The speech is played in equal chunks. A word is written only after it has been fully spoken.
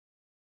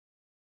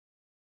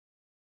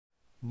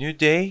New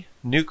day,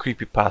 new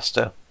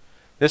creepypasta.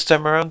 This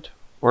time around,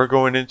 we're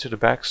going into the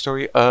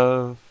backstory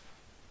of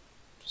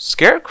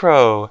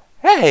Scarecrow.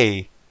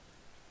 Hey!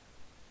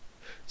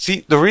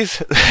 See, the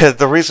reason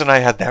the reason I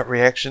had that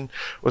reaction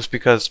was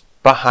because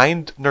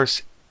behind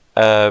Nurse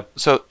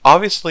so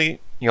obviously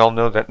you all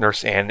know that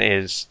Nurse Anne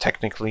is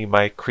technically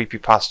my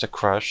creepypasta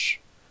crush.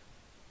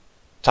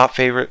 Top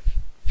favorite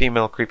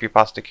female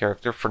creepypasta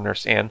character for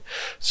Nurse Anne.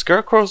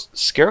 Scarecrow's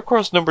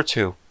number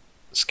 2.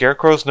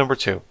 Scarecrow's number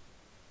 2.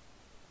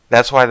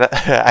 That's why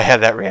I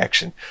had that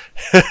reaction.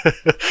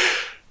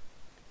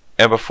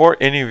 And before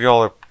any of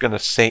y'all are gonna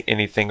say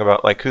anything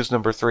about like who's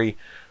number 3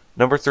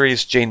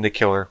 is Jane the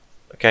Killer.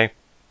 Okay,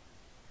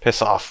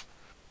 piss off.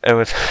 And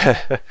with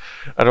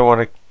I don't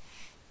want to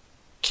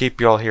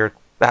keep y'all here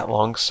that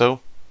long,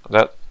 so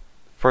without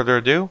further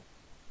ado,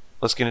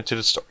 let's get into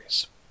the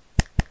stories.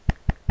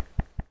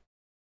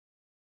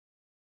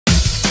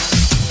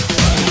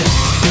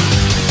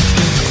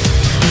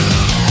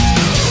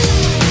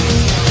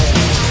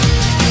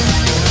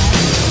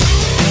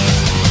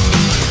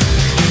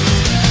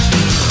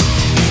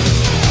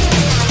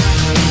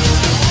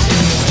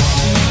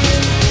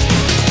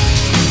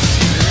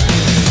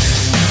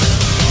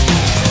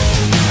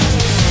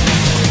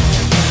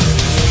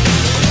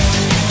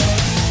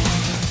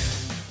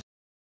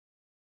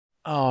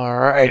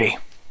 Alrighty,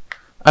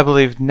 I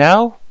believe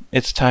now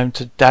it's time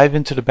to dive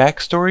into the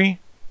backstory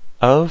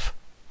of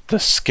the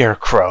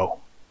Scarecrow.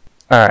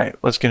 Alright,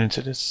 let's get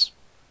into this.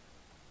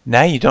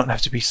 Now you don't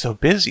have to be so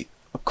busy.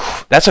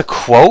 That's a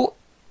quote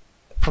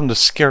from the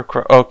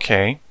Scarecrow.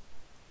 Okay.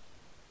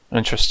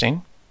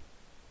 Interesting.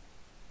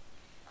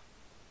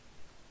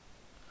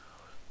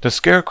 The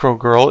Scarecrow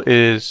Girl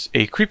is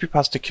a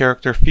creepypasta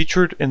character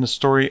featured in the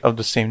story of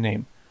the same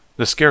name,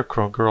 The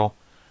Scarecrow Girl,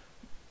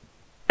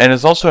 and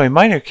is also a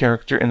minor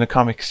character in the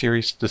comic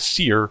series The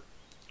Seer.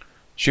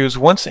 She was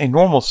once a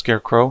normal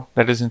scarecrow,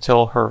 that is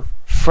until her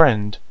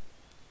friend,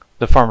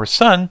 the farmer's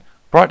son,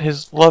 brought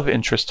his love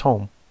interest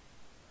home.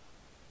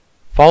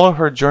 Follow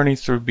her journey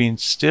through being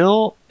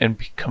still and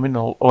becoming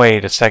a...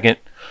 Wait a second.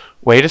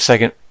 It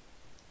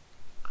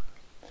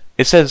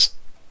says,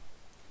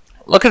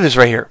 look at this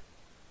right here.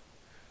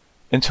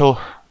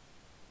 Until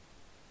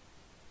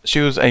she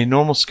was a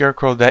normal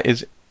scarecrow, that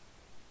is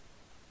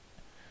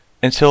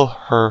until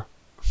her...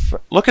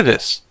 Look at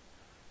this.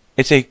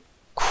 It's a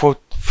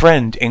quote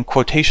friend in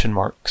quotation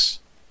marks.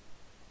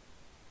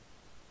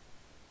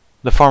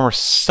 The farmer's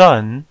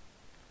son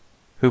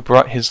who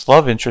brought his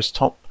love interest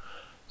home.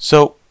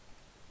 So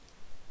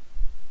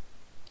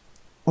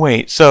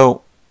wait,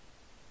 so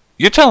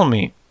you're telling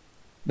me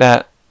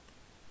that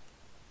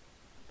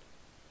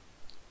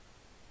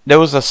there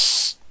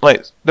was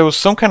there was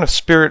some kind of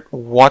spirit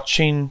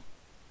watching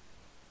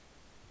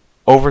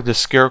over the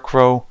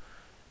scarecrow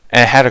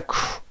and had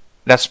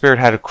that spirit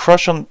had a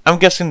crush on, I'm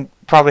guessing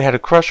probably had a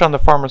crush on the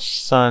farmer's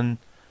son,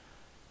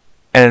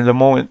 and the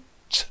moment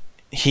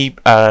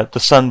the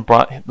son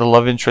brought the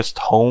love interest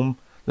home,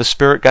 the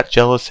spirit got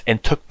jealous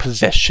and took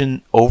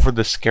possession over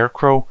the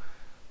scarecrow,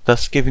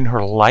 thus giving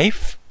her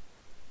life.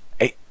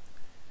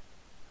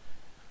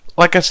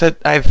 Like I said,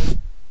 this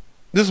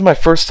is my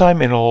first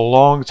time in a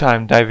long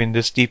time diving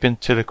this deep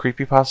into the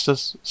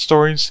creepypasta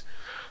stories,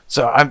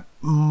 so I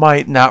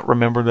might not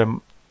remember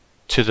them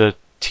to the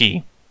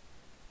T.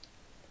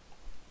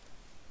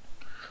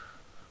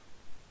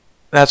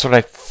 That's what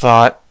I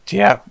thought.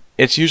 Yeah,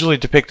 it's usually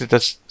depicted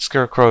that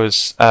Scarecrow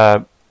is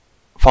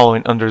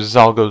following under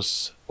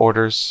Zalgo's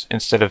orders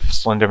instead of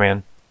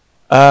Slenderman.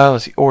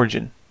 Let's see.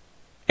 Origin.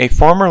 A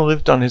farmer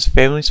lived on his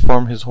family's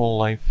farm his whole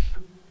life.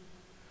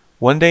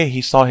 One day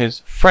he saw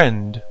his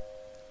friend.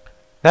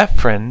 That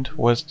friend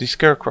was the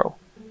Scarecrow.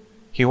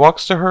 He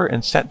walks to her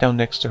and sat down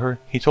next to her.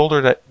 He told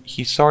her that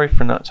he's sorry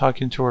for not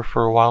talking to her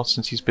for a while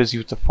since he's busy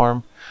with the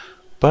farm,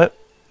 but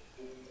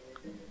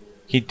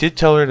he did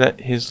tell her that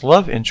his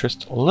love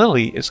interest,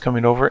 Lily, is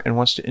coming over and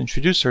wants to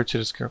introduce her to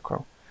the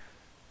Scarecrow.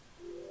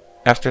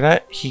 After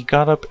that, he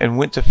got up and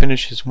went to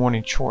finish his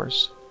morning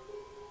chores.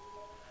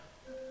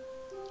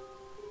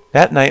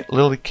 That night,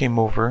 Lily came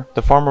over.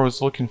 The farmer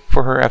was looking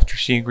for her after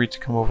she agreed to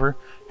come over,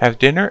 have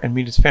dinner, and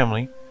meet his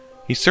family.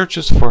 He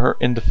searches for her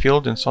in the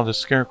field and saw the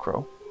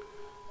Scarecrow.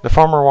 The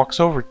farmer walks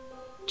over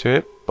to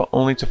it, but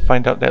only to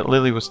find out that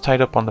Lily was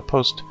tied up on the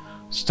post,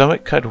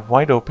 stomach cut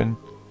wide open.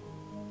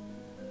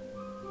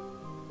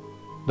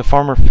 The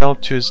farmer fell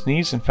to his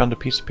knees and found a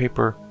piece of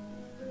paper.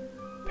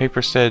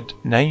 Paper said,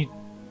 "Now you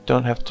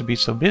don't have to be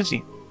so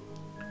busy."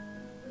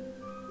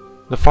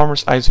 The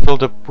farmer's eyes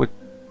filled up with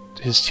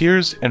his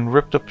tears and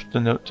ripped up the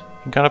note.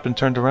 He got up and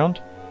turned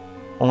around,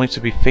 only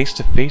to be face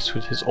to face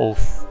with his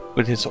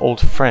old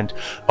friend.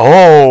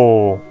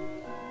 Oh!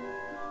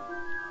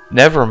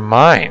 Never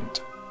mind.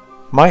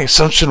 My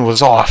assumption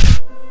was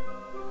off.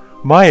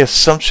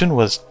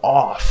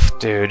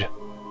 Dude.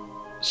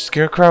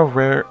 Scarecrow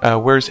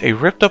wears a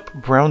ripped-up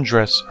brown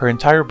dress. Her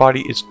entire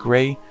body is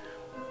gray,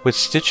 with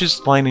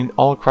stitches lining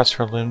all across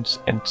her limbs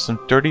and some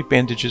dirty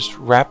bandages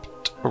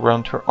wrapped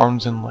around her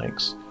arms and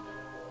legs.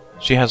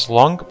 She has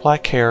long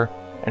black hair,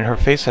 and her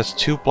face has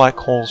 2 black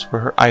holes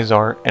where her eyes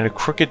are, and a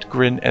crooked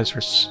grin as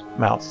her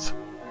mouth.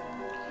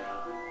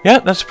 Yeah,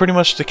 that's pretty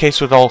much the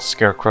case with all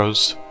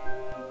scarecrows.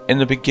 In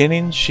the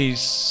beginning, she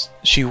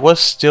was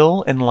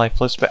still and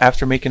lifeless, but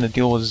after making a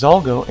deal with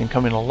Zalgo and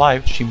coming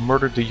alive, she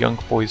murdered the young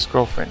boy's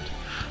girlfriend,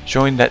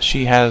 showing that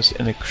she has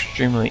an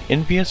extremely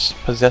envious,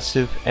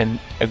 possessive, and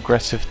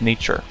aggressive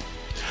nature.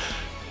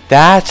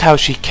 That's how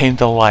she came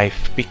to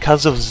life,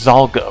 because of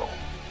Zalgo.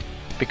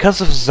 Because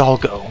of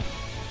Zalgo.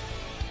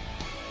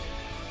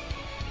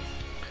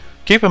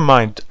 Keep in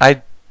mind,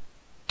 I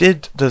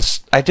did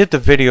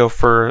the video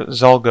for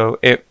Zalgo.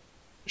 It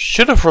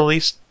should have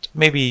released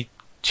maybe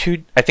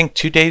 2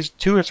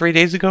 or 3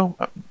 days ago.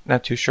 I'm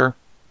not too sure.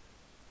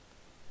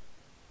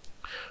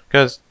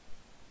 Because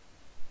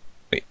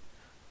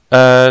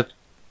no,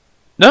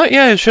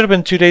 yeah, it should have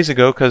been 2 days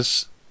ago,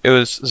 because it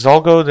was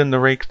Zalgo, then the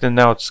Rake, then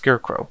now it's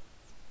Scarecrow.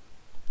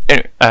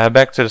 Anyway,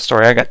 back to the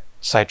story. I got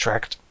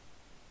sidetracked.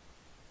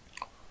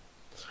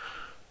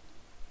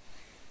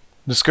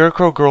 The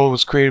Scarecrow Girl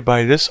was created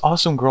by this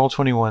awesome girl,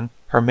 21.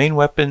 Her main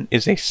weapon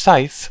is a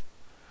scythe.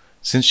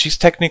 Since she's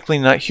technically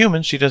not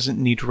human, she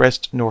doesn't need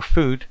rest nor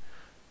food.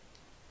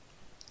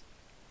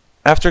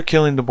 After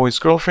killing the boy's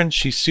girlfriend,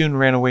 she soon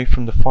ran away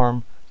from the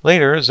farm.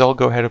 Later,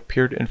 Zalgo had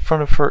appeared in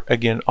front of her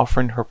again,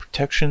 offering her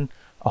protection,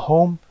 a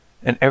home,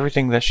 and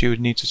everything that she would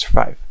need to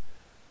survive.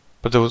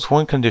 But there was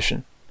one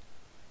condition.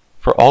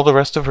 For all the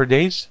rest of her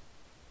days,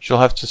 she'll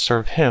have to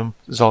serve him,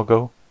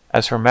 Zalgo,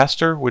 as her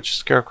master, which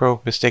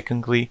Scarecrow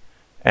mistakenly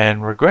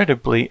and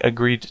regrettably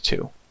agreed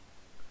to.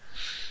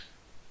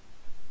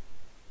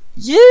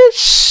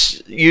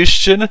 Yes! You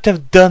shouldn't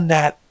have done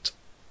that.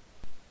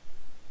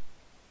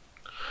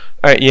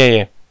 Alright,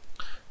 yeah.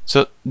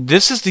 So,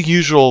 this is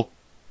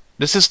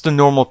the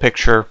normal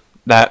picture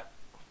that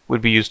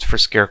would be used for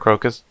Scarecrow,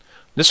 because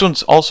this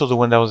one's also the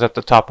one that was at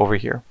the top over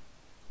here.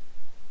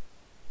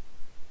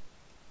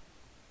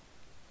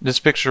 This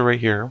picture right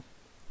here.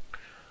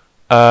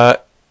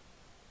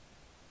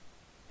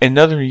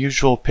 Another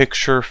usual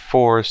picture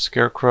for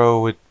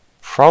Scarecrow would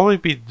probably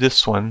be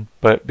this one,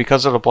 but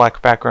because of the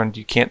black background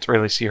you can't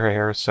really see her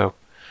hair, so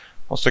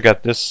also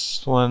got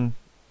this one.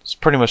 It's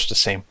pretty much the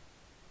same.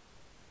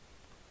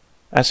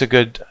 That's a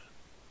good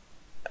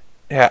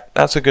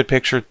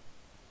picture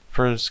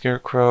for the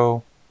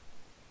Scarecrow.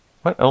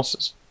 What else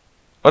is...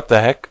 What the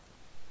heck?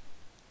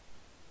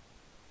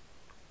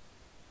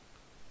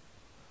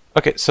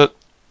 Okay, so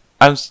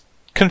I'm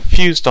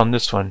confused on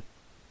this one.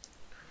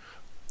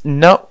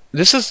 No,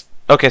 this is...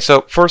 Okay,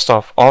 so first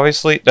off,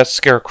 obviously that's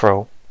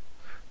Scarecrow.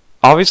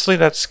 Obviously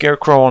that's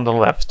Scarecrow on the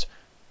left,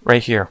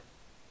 right here.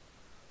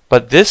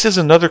 But this is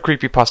another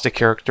Creepypasta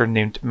character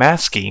named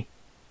Masky.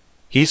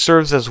 He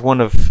serves as one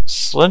of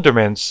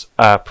Slenderman's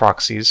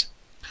proxies.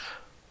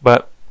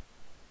 But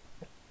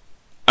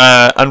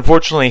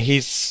unfortunately,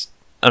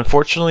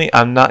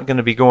 I'm not going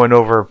to be going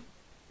over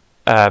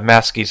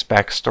Masky's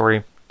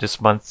backstory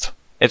this month.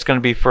 It's going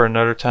to be for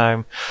another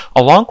time,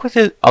 along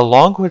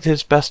with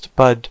his best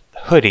bud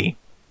Hoodie.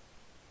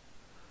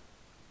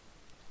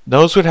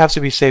 Those would have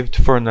to be saved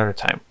for another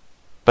time.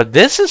 But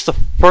this is the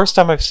first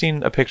time I've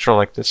seen a picture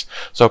like this.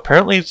 So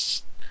apparently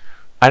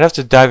I'd have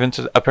to dive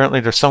into... Apparently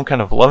there's some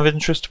kind of love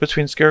interest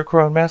between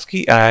Scarecrow and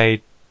Masky.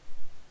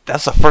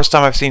 That's the first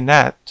time I've seen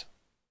that.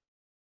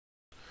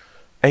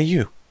 Hey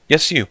you.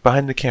 Yes you,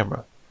 behind the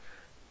camera.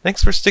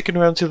 Thanks for sticking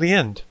around till the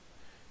end.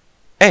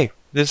 Hey,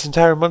 this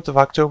entire month of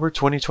October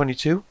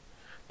 2022,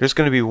 there's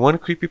going to be one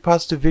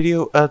Creepypasta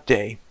video a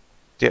day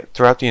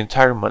throughout the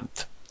entire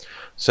month.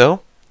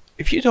 So,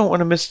 if you don't want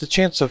to miss the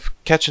chance of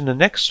catching the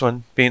next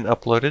one being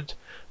uploaded,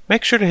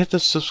 make sure to hit the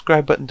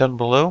subscribe button down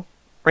below,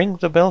 ring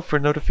the bell for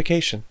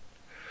notification.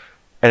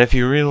 And if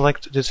you really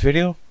liked this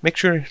video, make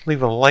sure to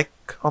leave a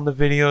like on the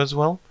video as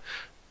well.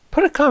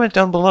 Put a comment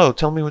down below,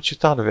 tell me what you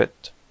thought of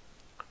it.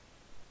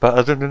 But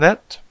other than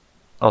that,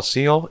 I'll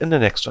see y'all in the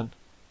next one.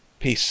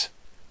 Peace.